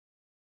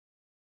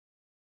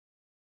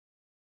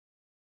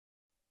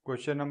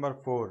Question number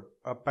 4.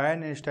 A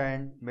pen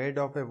stand made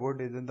of a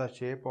wood is in the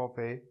shape of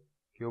a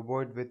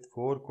cuboid with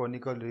 4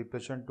 conical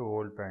repression to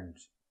hold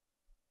pens.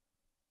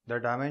 The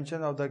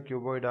dimensions of the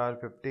cuboid are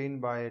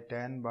 15 by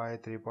 10 by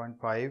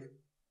 3.5.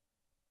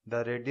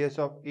 The radius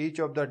of each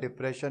of the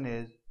depression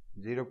is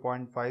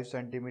 0.5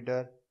 cm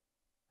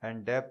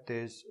and depth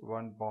is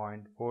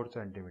 1.4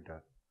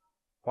 cm.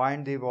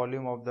 Find the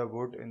volume of the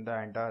wood in the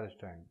entire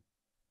stand.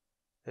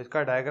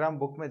 इसका diagram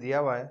book में दिया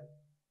हुआ है,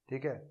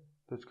 ठीक है।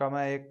 तो इसका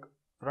मैं एक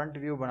फ्रंट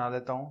व्यू बना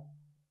लेता हूँ।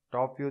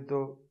 टॉप व्यू तो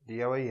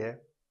दिया हुआ ही है,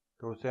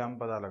 तो उसे हम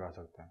पता लगा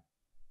सकते हैं।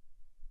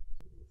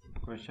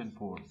 क्वेश्चन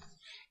 4,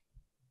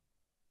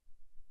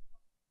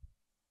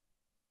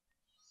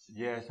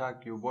 ये ऐसा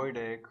क्यूबॉइड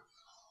है एक,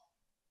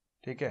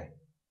 ठीक है।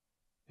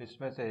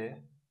 इसमें से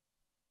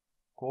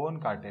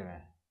कोन काटे हुए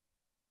हैं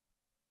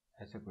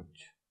ऐसे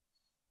कुछ,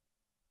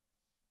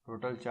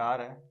 टोटल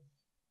 4 है।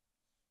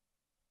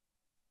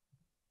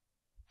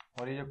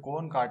 और ये जो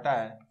कोन काटा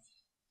है,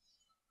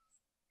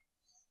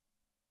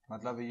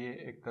 मतलब ये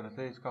एक तरह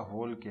से इसका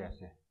होल किया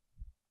ऐसे,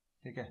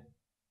 ठीक है।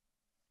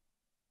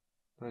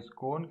 तो इस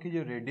कोन की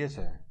जो रेडियस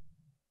है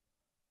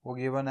वो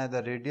गिवन है,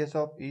 the radius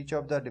of each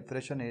of the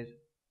depression is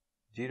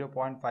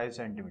 0.5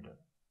 centimetre.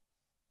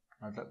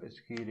 मतलब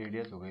इसकी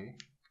रेडियस हो गई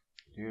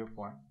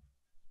 0.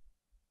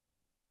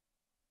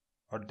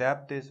 और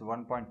डेप्थ इज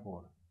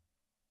 1.4,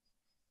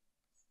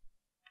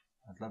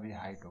 मतलब ये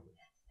हाइट हो गई,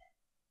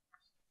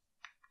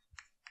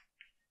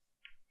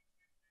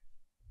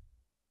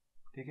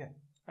 ठीक है।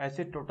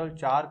 ऐसे टोटल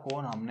 4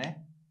 कोन हमने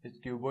इस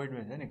क्यूबॉइड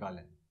में से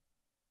निकाले।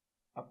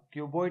 अब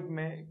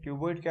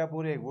क्यूबॉइड क्या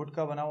पूरे वुड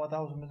का बना हुआ था,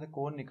 उसमें से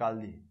कोन निकाल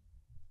दिए।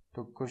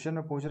 तो क्वेश्चन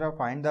में पूछ रहा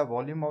find the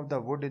volume of the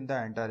would in the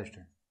entire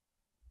stand.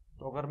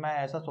 तो अगर मैं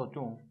ऐसा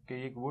सोचूं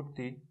कि एक वुड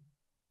थी,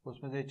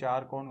 उसमें से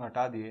 4 कोन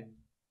हटा दिए,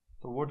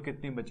 तो वुड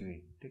कितनी बच गई,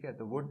 ठीक है।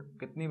 तो वुड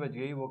कितनी बच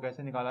गई वो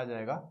कैसे निकाला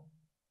जाएगा,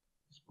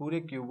 इस पूरे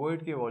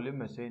क्यूबॉइड के वॉल्यूम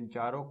में से इन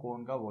चारों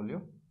कोन का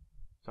वॉल्यूम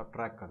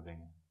सब्ट्रैक्ट कर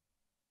देंगे।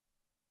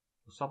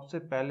 तो सबसे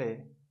पहले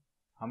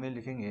हमें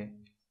लिखेंगे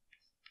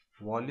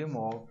volume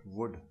of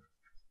would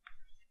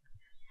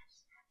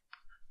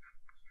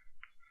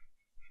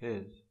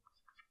is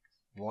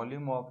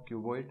volume of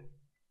cuboid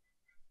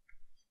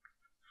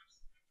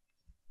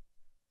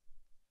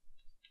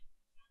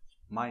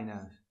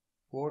minus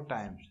 4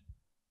 times,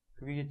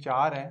 क्योंकि ये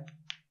 4 है,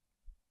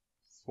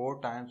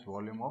 4 टाइम्स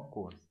वॉल्यूम ऑफ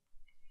कोन।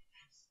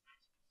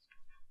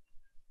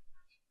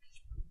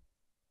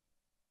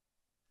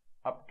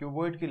 अब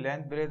क्यूबॉइड की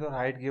लेंथ, ब्रेथ और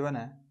हाइट गिवन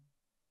है।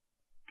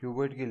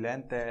 क्यूबॉइड की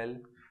लेंथ है L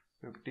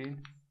 15,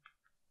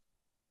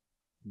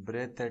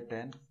 ब्रेथ है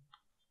 10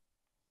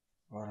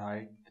 और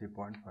हाइट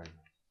 3.5,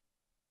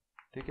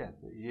 ठीक है।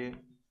 तो ये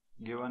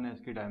गिवन है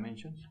इसकी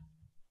डायमेंशंस।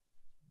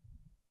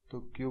 तो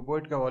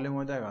क्यूबॉइड का वॉल्यूम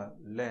हो जाएगा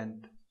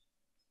length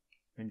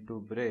into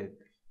breadth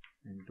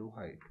into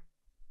height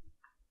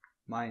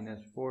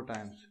minus 4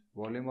 times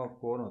volume of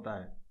cone होता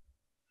है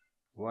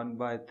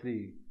 1/3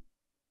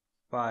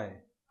 पाई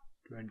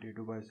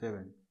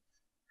 22/7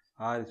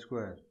 आर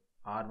स्क्वायर,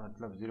 आर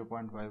मतलब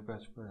 0.5 का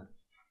स्क्वायर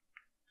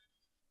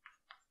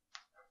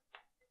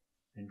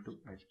इंटू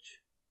एच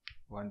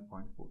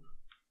 1.4।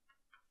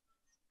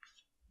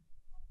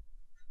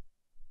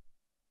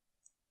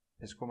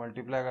 इसको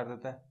मल्टीप्लाई कर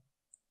देते हैं।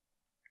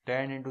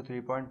 10 इंटू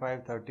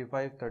 3.5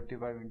 35,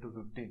 35 इंटू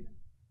 15,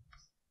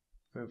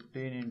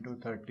 15 इंटू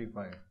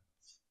 35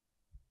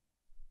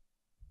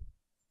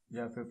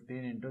 या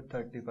 15 इंटू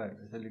 35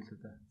 ऐसे लिख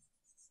देते हैं।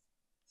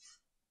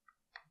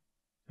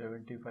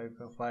 75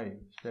 का 5,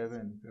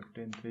 7,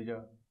 15 3 जा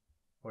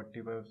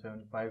 45,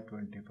 7 5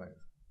 25।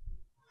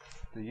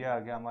 तो ये आ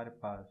गया हमारे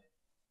पास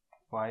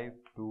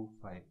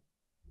 525,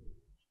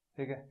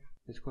 ठीक है।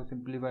 इसको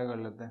सिंप्लीफाई कर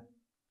लेते हैं।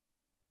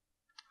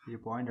 ये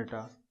पॉइंट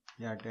हटा,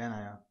 यहाँ 10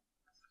 आया,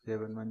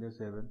 7 1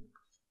 7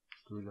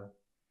 2 जा,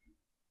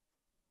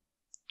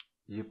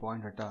 ये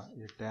पॉइंट हटा,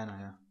 ये 10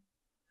 आया,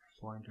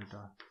 पॉइंट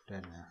हटा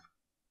 10 आया।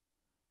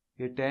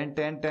 ये 10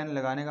 10 10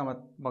 लगाने का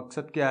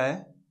मकसद क्या है?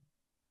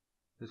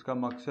 इसका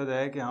मकसद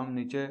है कि हम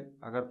नीचे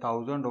अगर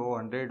 1000 हो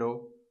 100 हो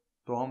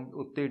तो हम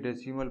उतने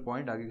डेसिमल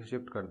पॉइंट आगे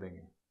शिफ्ट कर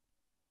देंगे।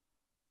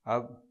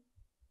 अब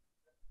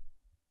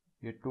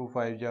ये 2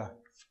 5 जा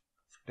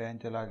 10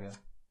 चला गया,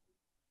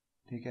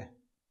 ठीक है।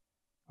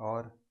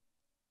 और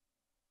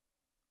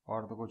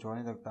तो कुछ हो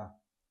नहीं सकता,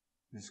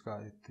 इसका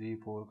 3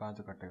 4 कहाँ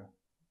से कटेगा,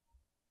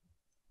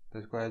 तो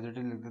इसको एज इट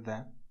इज लिख देते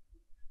हैं।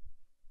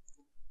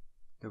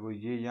 देखो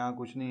ये यहाँ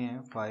कुछ नहीं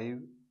है,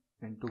 5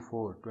 इंटू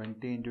 4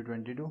 20 इंटू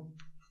 22,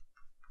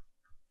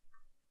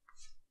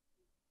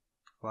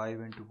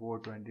 5 इंटू 4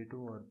 22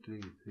 और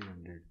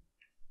 300,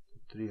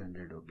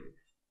 300 हो गई।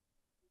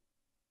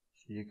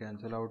 ये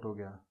कैंसिल आउट हो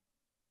गया,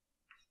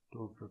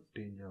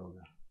 215 जो हो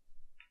गया।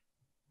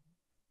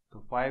 तो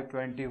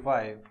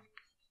 525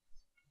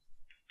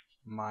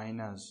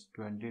 माइनस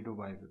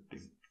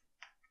 22/50,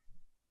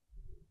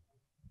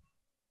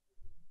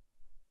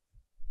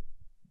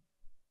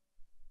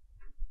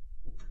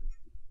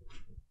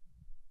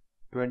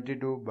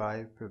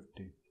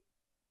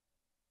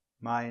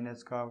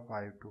 माइनस का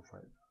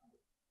 525,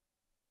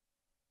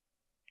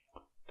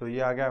 तो ये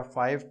आ गया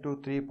 5 to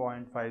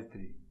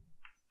 3.53,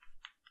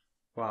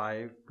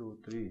 5 to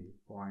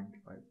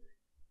 3.53।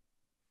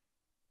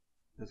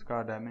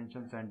 इसका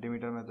डायमेंशन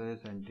सेंटीमीटर में तो ये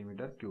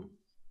सेंटीमीटर क्यूब।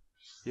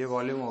 ये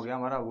वॉल्यूम हो गया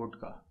हमारा वुड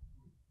का।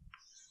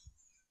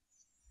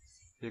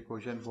 ये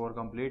क्वेश्चन 4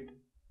 कंप्लीट।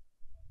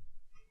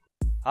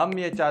 हम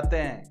ये चाहते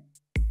हैं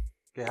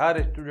कि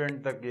हर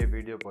स्टूडेंट तक ये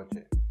वीडियो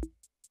पहुंचे।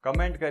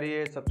 कमेंट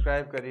करिए,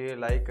 सब्सक्राइब करिए,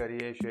 लाइक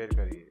करिए, शेयर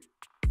करिए।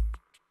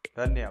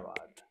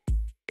 धन्यवाद।